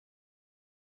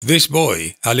This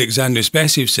boy, Alexander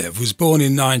Spesivtsev, was born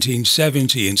in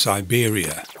 1970 in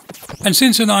Siberia, and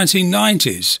since the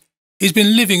 1990s, he's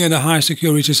been living in a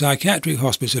high-security psychiatric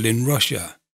hospital in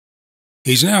Russia.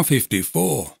 He's now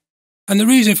 54, and the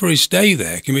reason for his stay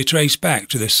there can be traced back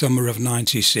to the summer of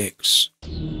 '96.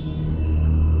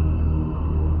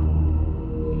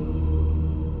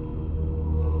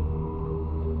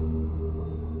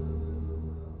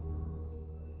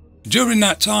 During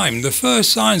that time, the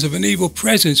first signs of an evil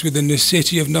presence within the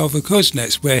city of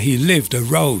Novokuznetsk where he lived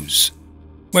arose,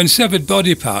 when severed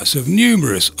body parts of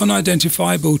numerous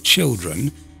unidentifiable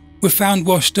children were found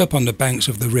washed up on the banks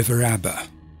of the river Aber.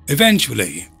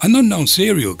 Eventually, an unknown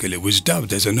serial killer was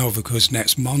dubbed as a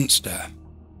Novokuznetsk monster.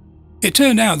 It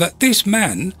turned out that this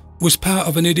man was part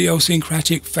of an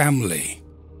idiosyncratic family,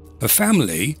 a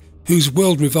family whose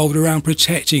world revolved around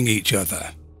protecting each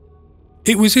other.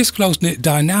 It was this close-knit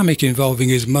dynamic involving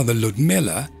his mother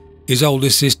Lyudmilla, his older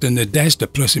sister Nadezhda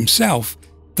plus himself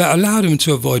that allowed him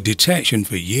to avoid detection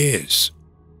for years.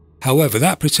 However,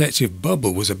 that protective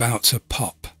bubble was about to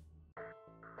pop.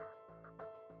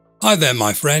 Hi there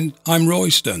my friend, I'm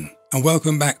Royston and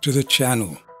welcome back to the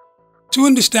channel. To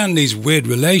understand these weird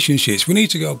relationships we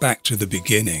need to go back to the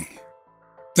beginning.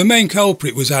 The main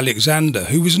culprit was Alexander,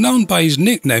 who was known by his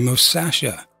nickname of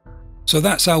Sasha, so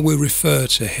that's how we refer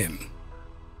to him.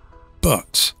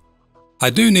 But I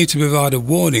do need to provide a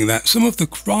warning that some of the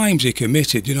crimes he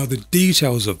committed, the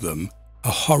details of them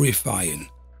are horrifying.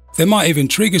 They might even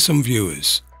trigger some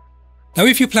viewers. Now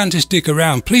if you plan to stick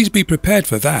around, please be prepared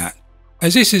for that,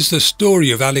 as this is the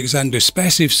story of Alexander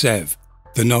Spesivtsev,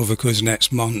 the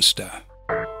Novokuznetsk monster.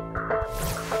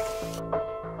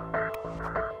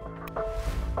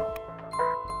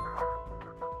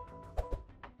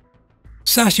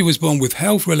 Sasha was born with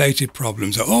health-related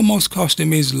problems that almost cost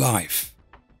him his life.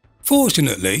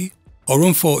 Fortunately, or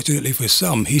unfortunately for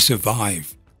some, he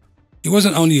survived. It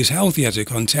wasn't only his health he had to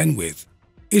contend with.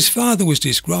 His father was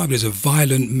described as a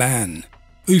violent man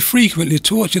who frequently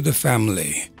tortured the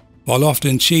family, while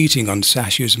often cheating on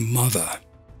Sasha's mother.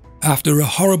 After a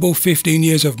horrible 15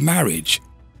 years of marriage,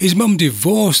 his mum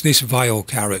divorced this vile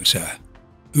character,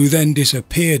 who then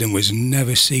disappeared and was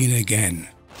never seen again.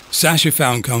 Sasha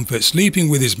found comfort sleeping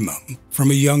with his mum from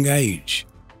a young age,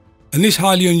 and this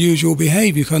highly unusual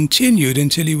behaviour continued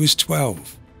until he was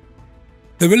 12.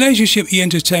 The relationship he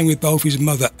entertained with both his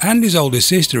mother and his older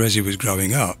sister as he was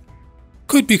growing up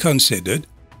could be considered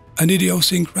an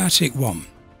idiosyncratic one.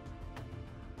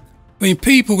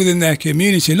 People within their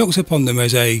community looked upon them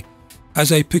as a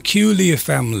peculiar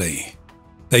family.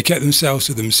 They kept themselves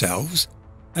to themselves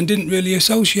and didn't really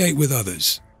associate with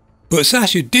others. But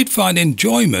Sasha did find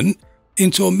enjoyment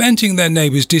in tormenting their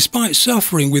neighbours despite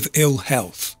suffering with ill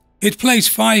health. He'd place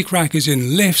firecrackers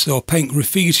in lifts or paint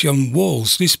graffiti on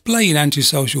walls displaying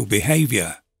antisocial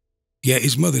behaviour. Yet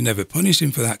his mother never punished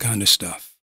him for that kind of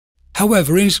stuff.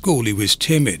 However, in school he was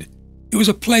timid. It was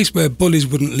a place where bullies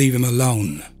wouldn't leave him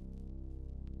alone.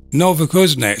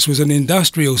 Novokuznetsk was an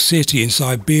industrial city in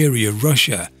Siberia,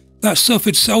 Russia, that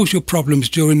suffered social problems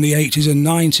during the 80s and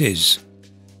 90s.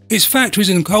 Its factories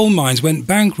and coal mines went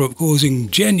bankrupt, causing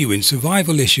genuine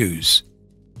survival issues.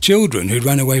 Children who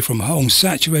ran away from home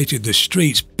saturated the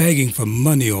streets begging for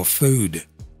money or food.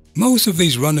 Most of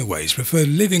these runaways preferred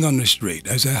living on the street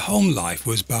as their home life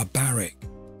was barbaric.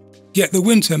 Yet the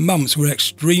winter months were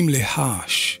extremely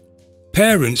harsh.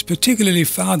 Parents, particularly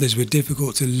fathers, were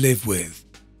difficult to live with.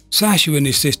 Sasha and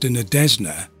his sister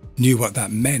Nadezhda knew what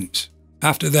that meant.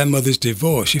 After their mother's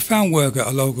divorce, she found work at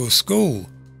a local school,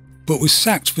 but was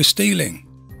sacked for stealing,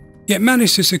 yet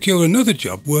managed to secure another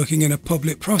job working in a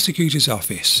public prosecutor's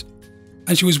office,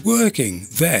 and she was working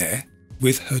there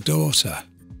with her daughter.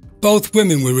 Both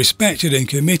women were respected and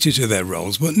committed to their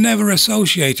roles, but never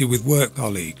associated with work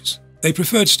colleagues. They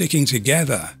preferred sticking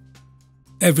together.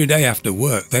 Every day after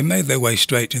work, they made their way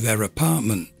straight to their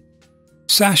apartment.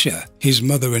 Sasha, his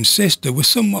mother and sister were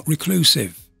somewhat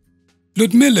reclusive.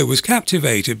 Lyudmilla was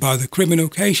captivated by the criminal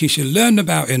cases she learned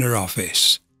about in her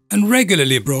office, and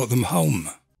regularly brought them home.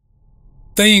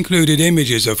 They included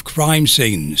images of crime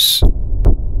scenes,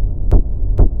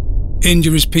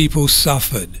 injuries people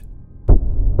suffered,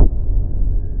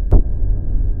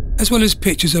 as well as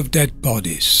pictures of dead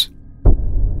bodies.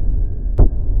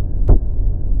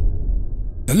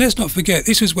 And let's not forget,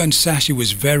 this was when Sasha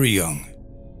was very young.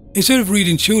 Instead of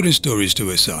reading children's stories to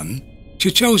her son,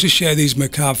 she chose to share these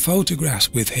macabre photographs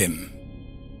with him.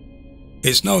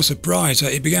 It's no surprise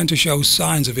that he began to show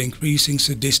signs of increasing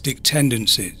sadistic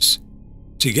tendencies.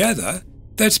 Together,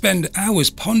 they'd spend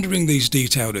hours pondering these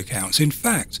detailed accounts. In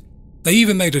fact, they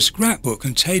even made a scrapbook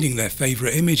containing their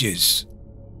favourite images.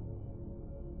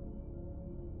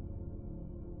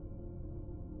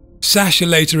 Sasha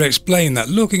later explained that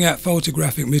looking at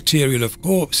photographic material of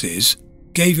corpses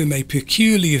gave him a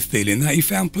peculiar feeling that he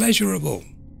found pleasurable.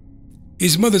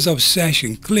 His mother's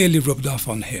obsession clearly rubbed off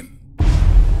on him.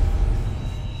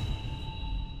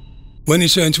 When he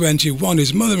turned 21,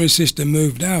 his mother and sister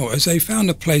moved out as they found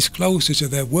a place closer to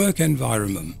their work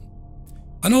environment.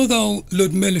 And although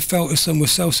Lyudmilla felt her son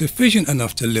was self-sufficient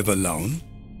enough to live alone,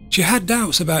 she had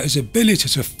doubts about his ability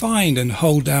to find and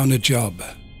hold down a job.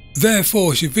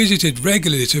 Therefore, she visited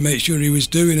regularly to make sure he was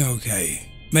doing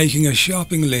okay, making a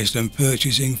shopping list and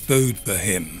purchasing food for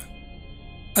him.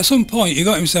 At some point, he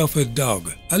got himself a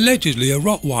dog, allegedly a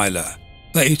Rottweiler,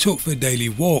 that he took for daily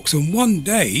walks, and one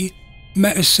day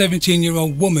met a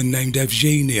 17-year-old woman named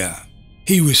Evgenia.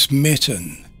 He was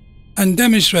smitten, and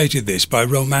demonstrated this by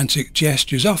romantic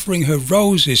gestures, offering her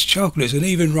roses, chocolates, and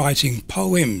even writing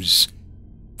poems.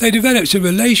 They developed a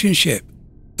relationship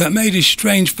that made his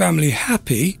strange family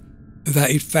happy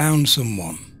that he'd found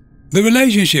someone. The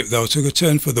relationship, though, took a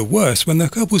turn for the worse when the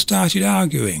couple started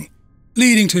arguing,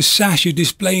 leading to Sasha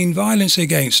displaying violence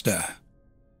against her.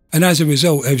 And as a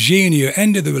result, Evgenia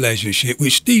ended the relationship,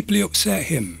 which deeply upset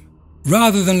him.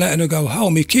 Rather than letting her go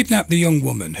home, he kidnapped the young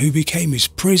woman, who became his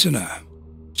prisoner.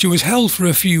 She was held for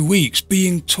a few weeks,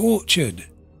 being tortured.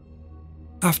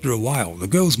 After a while, the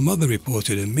girl's mother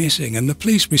reported her missing, and the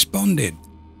police responded,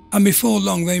 and before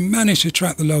long they managed to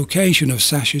track the location of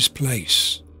Sasha's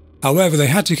place. However, they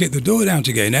had to kick the door down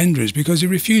to gain entrance because he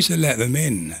refused to let them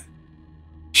in.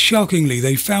 Shockingly,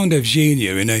 they found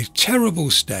Evgenia in a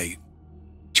terrible state.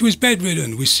 She was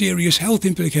bedridden with serious health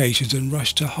implications and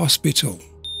rushed to hospital.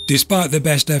 Despite the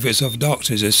best efforts of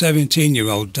doctors, a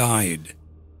 17-year-old died.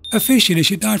 Officially,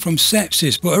 she died from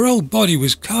sepsis, but her whole body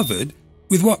was covered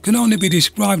with what can only be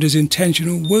described as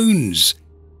intentional wounds,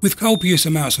 with copious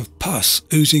amounts of pus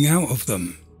oozing out of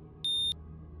them.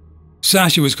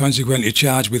 Sasha was consequently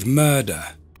charged with murder,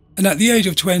 and at the age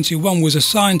of 21 was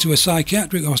assigned to a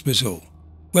psychiatric hospital,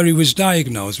 where he was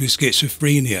diagnosed with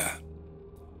schizophrenia.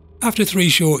 After 3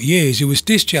 short years, he was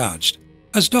discharged,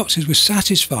 as doctors were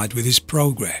satisfied with his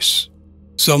progress.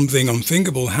 Something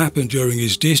unthinkable happened during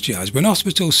his discharge when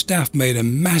hospital staff made a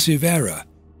massive error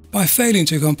by failing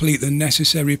to complete the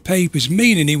necessary papers,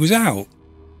 meaning he was out,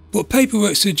 but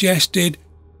paperwork suggested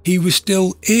he was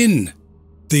still in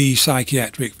the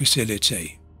psychiatric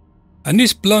facility. And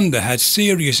this blunder had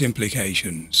serious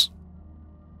implications.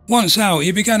 Once out,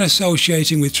 he began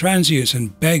associating with transients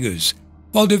and beggars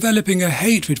while developing a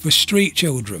hatred for street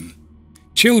children.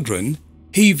 Children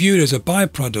he viewed as a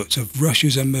byproduct of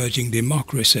Russia's emerging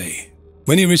democracy.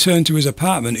 When he returned to his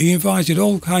apartment, he invited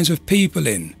all kinds of people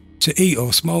in to eat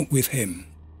or smoke with him.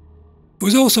 It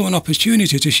was also an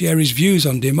opportunity to share his views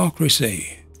on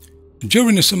democracy.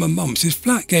 During the summer months, his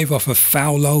flat gave off a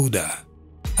foul odour,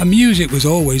 and music was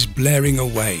always blaring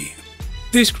away.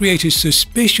 This created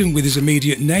suspicion with his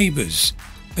immediate neighbours,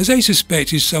 as they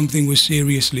suspected something was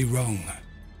seriously wrong.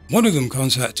 One of them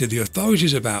contacted the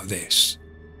authorities about this.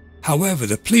 However,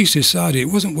 the police decided it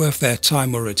wasn't worth their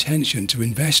time or attention to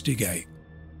investigate.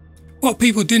 What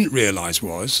people didn't realise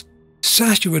was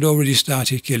Sasha had already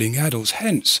started killing adults,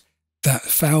 hence that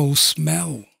foul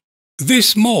smell. This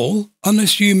small,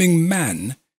 unassuming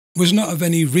man was not of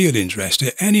any real interest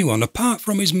to anyone apart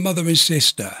from his mother and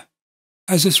sister,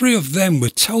 as the 3 of them were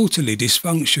totally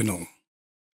dysfunctional.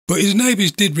 But his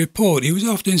neighbours did report he was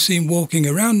often seen walking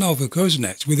around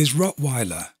Novokuznetsk with his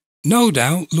Rottweiler, no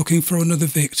doubt looking for another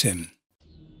victim.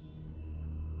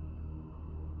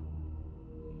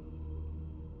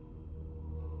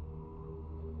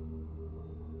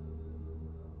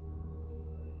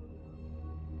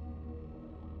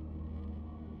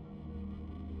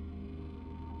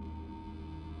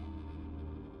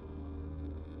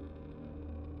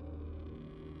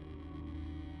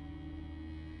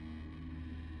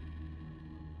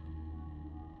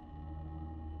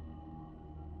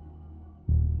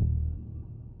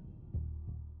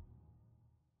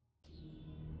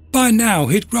 By now,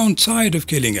 he'd grown tired of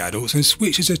killing adults and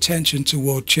switched his attention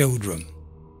toward children.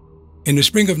 In the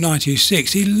spring of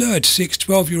 1996, he lured 6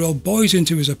 12-year-old boys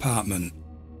into his apartment,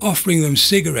 offering them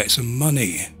cigarettes and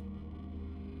money.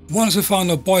 Once the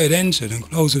final boy had entered and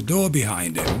closed the door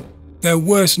behind him, their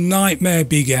worst nightmare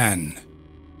began.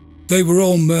 They were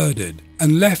all murdered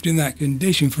and left in that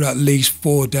condition for at least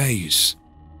 4 days.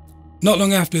 Not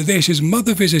long after this, his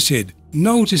mother visited,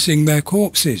 noticing their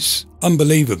corpses.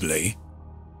 Unbelievably,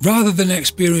 rather than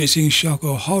experiencing shock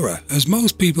or horror, as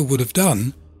most people would have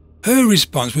done, her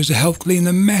response was to help clean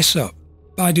the mess up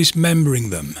by dismembering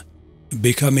them,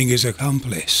 becoming his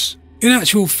accomplice. In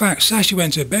actual fact, Sasha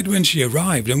went to bed when she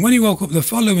arrived, and when he woke up the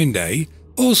following day,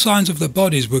 all signs of the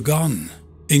bodies were gone.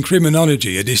 In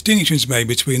criminology, a distinction is made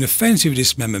between offensive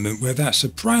dismemberment, where that's the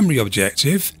primary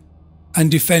objective, and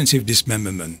defensive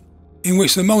dismemberment, in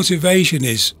which the motivation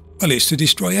is, well, it's to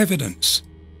destroy evidence.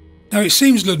 Now, it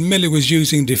seems Lyudmilla was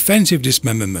using defensive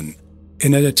dismemberment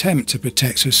in an attempt to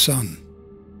protect her son.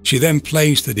 She then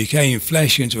placed the decaying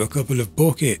flesh into a couple of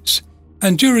buckets,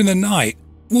 and during the night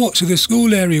walked to the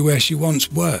school area where she once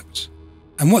worked.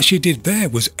 And what she did there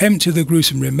was empty the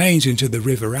gruesome remains into the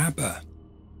River Aber.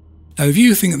 Now, if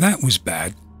you think that was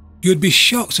bad, you'd be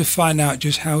shocked to find out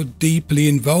just how deeply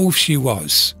involved she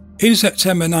was. In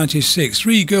September 96,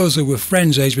 3 girls who were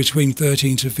friends aged between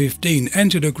 13 to 15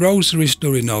 entered a grocery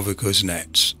store in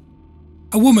Novokuznetsk.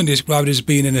 A woman described as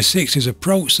being in her 60s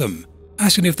approached them,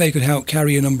 asking if they could help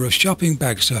carry a number of shopping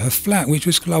bags to her flat, which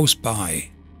was close by.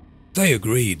 They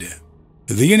agreed.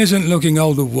 The innocent-looking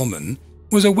older woman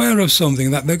was aware of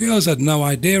something that the girls had no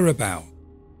idea about,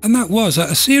 and that was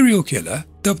that a serial killer,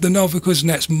 dubbed the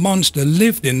Novokuznetsk Monster,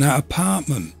 lived in that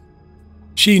apartment.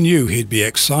 She knew he'd be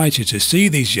excited to see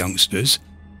these youngsters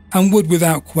and would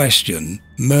without question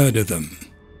murder them.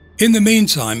 In the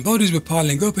meantime, bodies were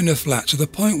piling up in the flat to the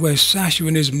point where Sasha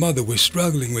and his mother were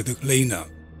struggling with the cleanup.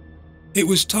 It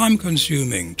was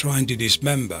time-consuming trying to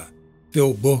dismember,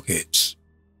 fill buckets,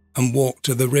 and walk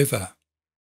to the river.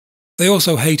 They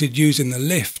also hated using the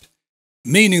lift,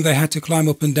 meaning they had to climb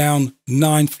up and down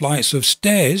 9 flights of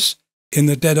stairs in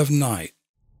the dead of night.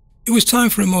 It was time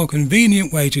for a more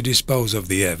convenient way to dispose of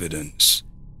the evidence.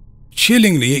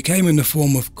 Chillingly, it came in the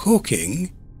form of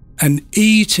cooking and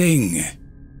eating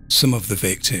some of the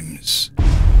victims.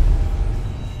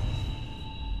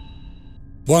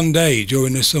 One day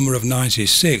during the summer of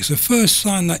 '96, the first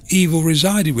sign that evil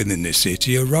resided within the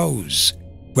city arose,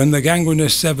 when the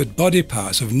gangrenous severed body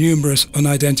parts of numerous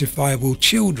unidentifiable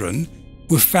children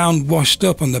were found washed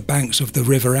up on the banks of the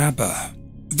River Aber.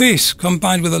 This,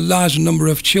 combined with a large number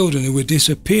of children who were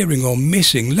disappearing or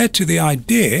missing, led to the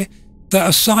idea that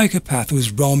a psychopath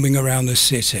was roaming around the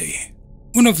city.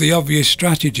 One of the obvious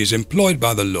strategies employed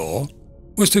by the law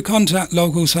was to contact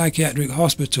local psychiatric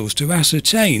hospitals to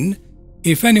ascertain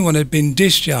if anyone had been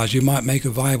discharged who might make a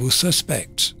viable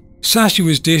suspect. Sasha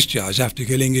was discharged after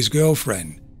killing his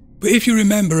girlfriend, but if you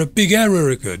remember, a big error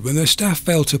occurred when the staff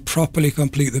failed to properly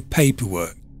complete the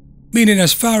paperwork, meaning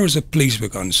as far as the police were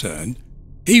concerned,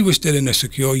 he was still in a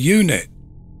secure unit,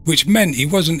 which meant he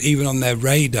wasn't even on their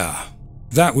radar.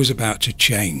 That was about to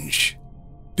change,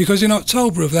 because in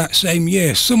October of that same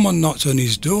year, someone knocked on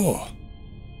his door.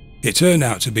 It turned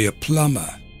out to be a plumber,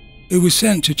 who was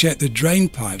sent to check the drain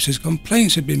pipes as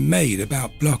complaints had been made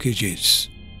about blockages.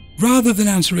 Rather than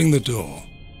answering the door,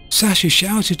 Sasha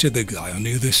shouted to the guy on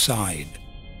the other side,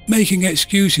 making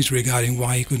excuses regarding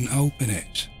why he couldn't open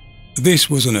it. This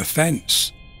was an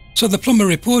offence, so the plumber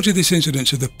reported this incident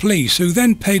to the police, who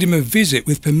then paid him a visit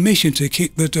with permission to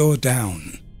kick the door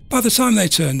down. By the time they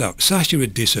turned up, Sasha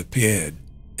had disappeared.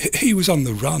 He was on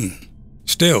the run.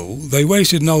 Still, they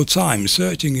wasted no time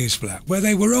searching his flat, where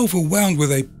they were overwhelmed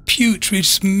with a putrid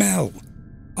smell,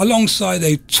 alongside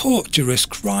a torturous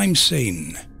crime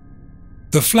scene.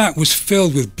 The flat was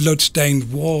filled with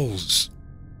blood-stained walls.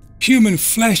 Human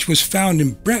flesh was found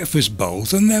in breakfast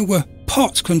bowls, and there were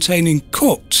pots containing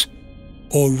cooked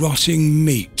or rotting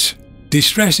meat.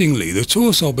 Distressingly, the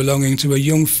torso belonging to a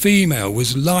young female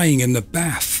was lying in the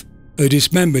bath. Her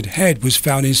dismembered head was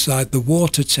found inside the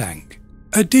water tank.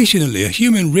 Additionally, a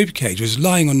human ribcage was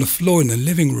lying on the floor in the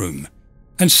living room,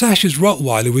 and Sasha's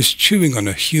Rottweiler was chewing on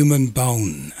a human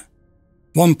bone.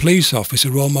 One police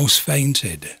officer almost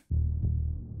fainted.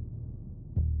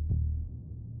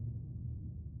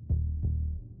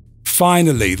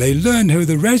 Finally, they learned who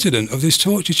the resident of this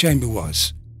torture chamber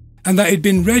was, and that he'd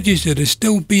been registered as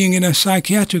still being in a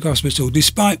psychiatric hospital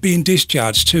despite being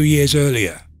discharged 2 years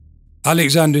earlier.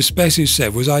 Alexander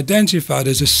Spesivtsev was identified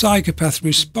as a psychopath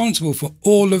responsible for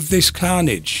all of this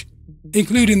carnage,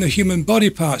 including the human body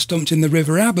parts dumped in the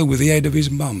River Aber with the aid of his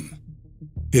mum.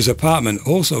 His apartment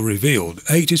also revealed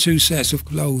 82 sets of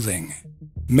clothing,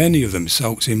 many of them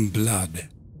soaked in blood,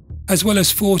 as well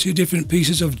as 40 different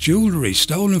pieces of jewellery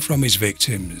stolen from his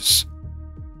victims.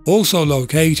 Also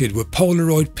located were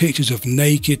Polaroid pictures of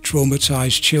naked,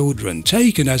 traumatised children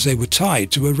taken as they were tied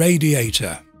to a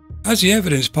radiator. As the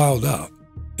evidence piled up,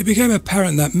 it became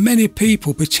apparent that many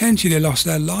people potentially lost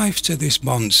their lives to this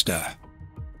monster.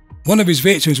 One of his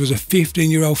victims was a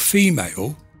 15-year-old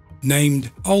female named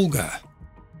Olga.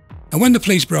 And when the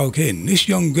police broke in, this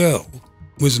young girl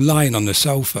was lying on the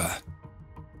sofa.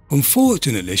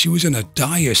 Unfortunately, she was in a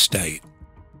dire state.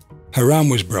 Her arm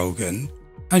was broken,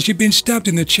 and she'd been stabbed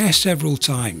in the chest several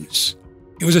times.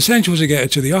 It was essential to get her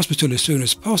to the hospital as soon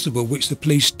as possible, which the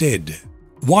police did.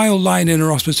 While lying in her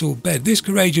hospital bed, this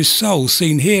courageous soul,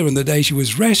 seen here on the day she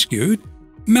was rescued,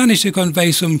 managed to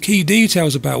convey some key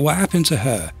details about what happened to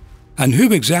her and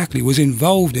who exactly was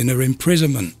involved in her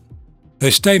imprisonment.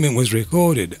 Her statement was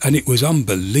recorded and it was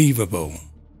unbelievable.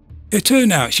 It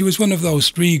turned out she was one of those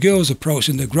 3 girls approached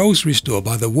in the grocery store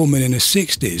by the woman in her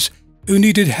 60s who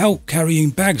needed help carrying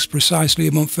bags precisely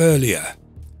a month earlier.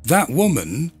 That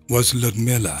woman was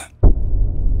Lyudmilla.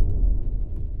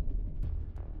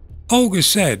 Olga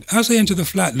said as they entered the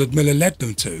flat Lyudmilla led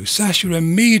them to, Sasha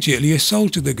immediately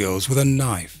assaulted the girls with a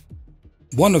knife.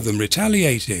 One of them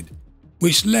retaliated,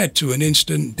 which led to an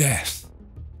instant death.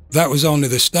 That was only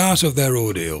the start of their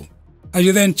ordeal, as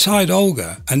he then tied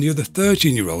Olga and the other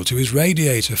 13-year-old to his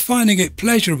radiator, finding it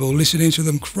pleasurable listening to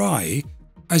them cry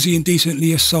as he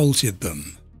indecently assaulted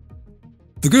them.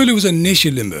 The girl who was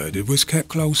initially murdered was kept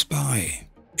close by.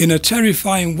 In a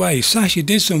terrifying way, Sasha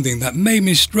did something that made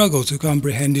me struggle to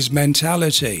comprehend his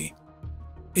mentality.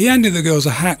 He handed the girls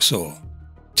a hacksaw,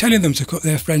 telling them to cut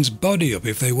their friend's body up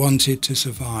if they wanted to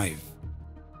survive.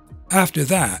 After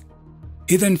that,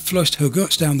 he then flushed her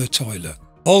guts down the toilet.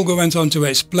 Olga went on to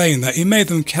explain that he made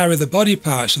them carry the body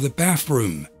parts to the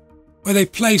bathroom, where they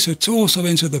placed her torso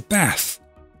into the bath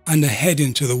and her head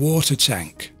into the water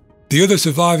tank. The other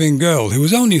surviving girl, who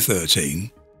was only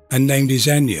 13, and named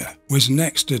Xenia, was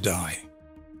next to die.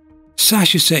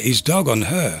 Sasha set his dog on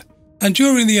her, and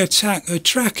during the attack her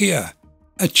trachea,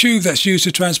 a tube that's used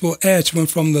to transport air to and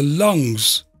from the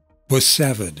lungs, was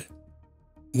severed.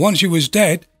 Once she was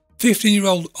dead,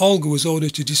 15-year-old Olga was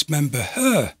ordered to dismember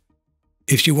her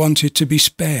if she wanted to be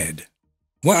spared.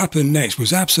 What happened next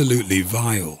was absolutely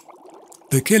vile.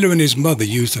 The killer and his mother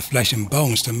used the flesh and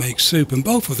bones to make soup, and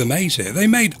both of them ate it. They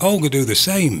made Olga do the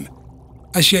same,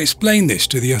 as she explained this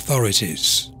to the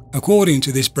authorities. According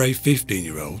to this brave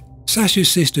 15-year-old, Sasha's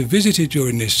sister visited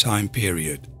during this time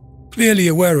period, clearly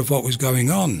aware of what was going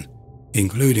on,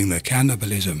 including the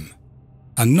cannibalism,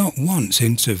 and not once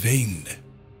intervened.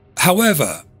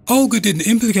 However, Olga didn't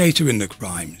implicate her in the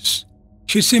crimes.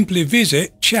 She'd simply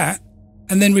visit, chat,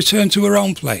 and then return to her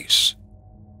own place.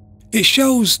 It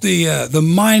shows the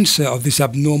mindset of this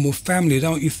abnormal family,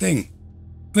 don't you think?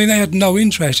 I mean, they had no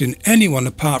interest in anyone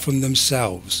apart from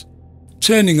themselves,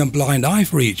 turning a blind eye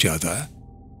for each other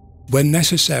when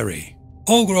necessary.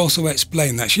 Olga also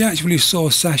explained that she actually saw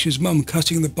Sasha's mum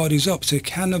cutting the bodies up to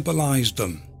cannibalize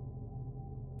them.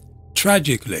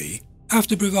 Tragically,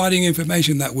 after providing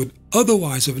information that would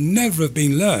otherwise have never have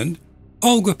been learned,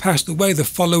 Olga passed away the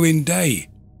following day,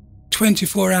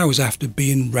 24 hours after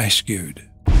being rescued.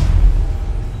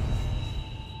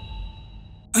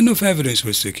 Enough evidence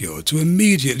was secured to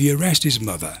immediately arrest his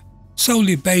mother,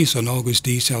 solely based on Olga's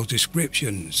detailed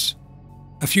descriptions.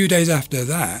 A few days after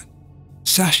that,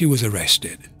 Sasha was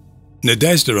arrested.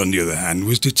 Nadezhda, on the other hand,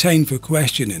 was detained for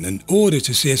questioning and ordered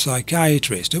to see a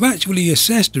psychiatrist who actually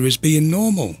assessed her as being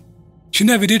normal. She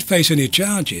never did face any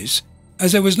charges,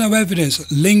 as there was no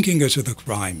evidence linking her to the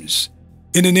crimes.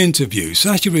 In an interview,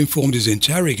 Sasha informed his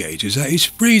interrogators that his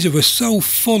freezer was so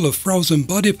full of frozen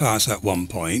body parts at one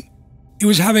point, he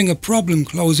was having a problem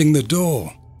closing the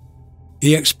door.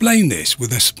 He explained this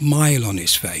with a smile on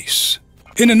his face.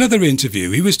 In another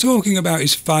interview, he was talking about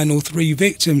his final 3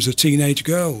 victims of teenage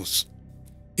girls.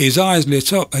 His eyes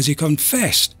lit up as he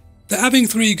confessed that having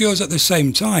 3 girls at the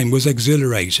same time was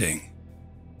exhilarating.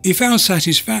 He found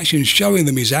satisfaction showing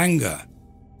them his anger,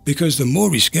 because the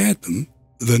more he scared them,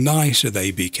 the nicer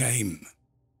they became.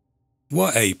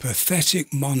 What a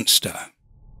pathetic monster.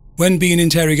 When being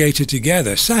interrogated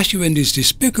together, Sasha and his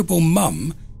despicable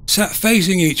mum sat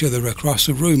facing each other across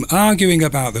the room, arguing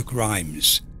about the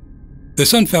crimes. The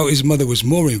son felt his mother was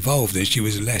more involved than she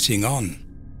was letting on.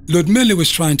 Lyudmilla was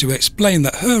trying to explain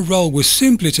that her role was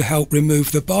simply to help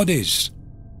remove the bodies.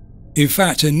 In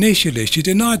fact, initially she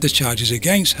denied the charges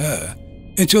against her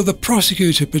until the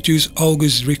prosecutor produced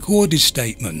Olga's recorded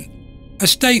statement, a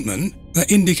statement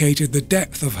that indicated the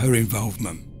depth of her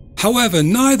involvement. However,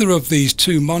 neither of these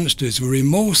 2 monsters were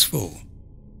remorseful.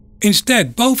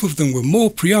 Instead, both of them were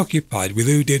more preoccupied with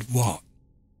who did what.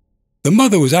 The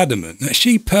mother was adamant that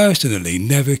she personally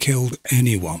never killed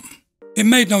anyone. It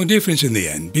made no difference in the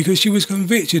end because she was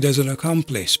convicted as an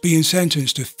accomplice, being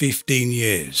sentenced to 15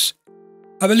 years.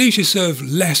 I believe she served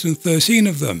less than 13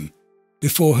 of them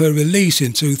before her release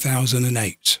in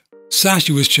 2008.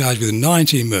 Sasha was charged with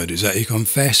 19 murders that he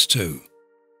confessed to.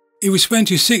 He was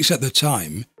 26 at the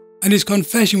time, and his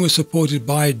confession was supported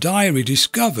by a diary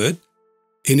discovered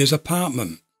in his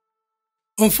apartment.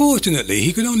 Unfortunately,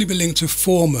 he could only be linked to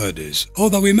 4 murders,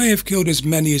 although he may have killed as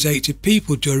many as 80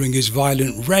 people during his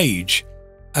violent rage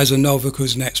as a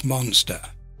Novokuznetsk monster.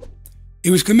 He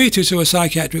was committed to a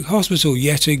psychiatric hospital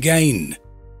yet again,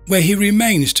 where he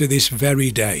remains to this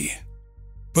very day.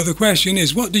 But the question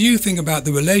is, what do you think about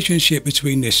the relationship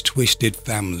between this twisted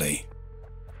family?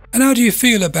 And how do you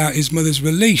feel about his mother's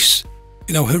release,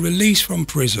 her release from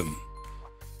prison?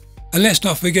 And let's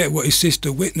not forget what his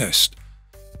sister witnessed.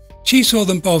 She saw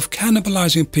them both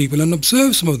cannibalizing people and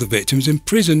observed some of the victims in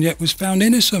prison, yet was found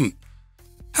innocent.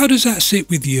 How does that sit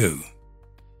with you?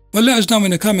 Well, let us know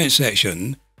in the comment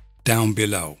section down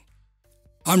below.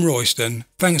 I'm Royston,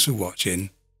 thanks for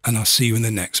watching, and I'll see you in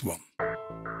the next one.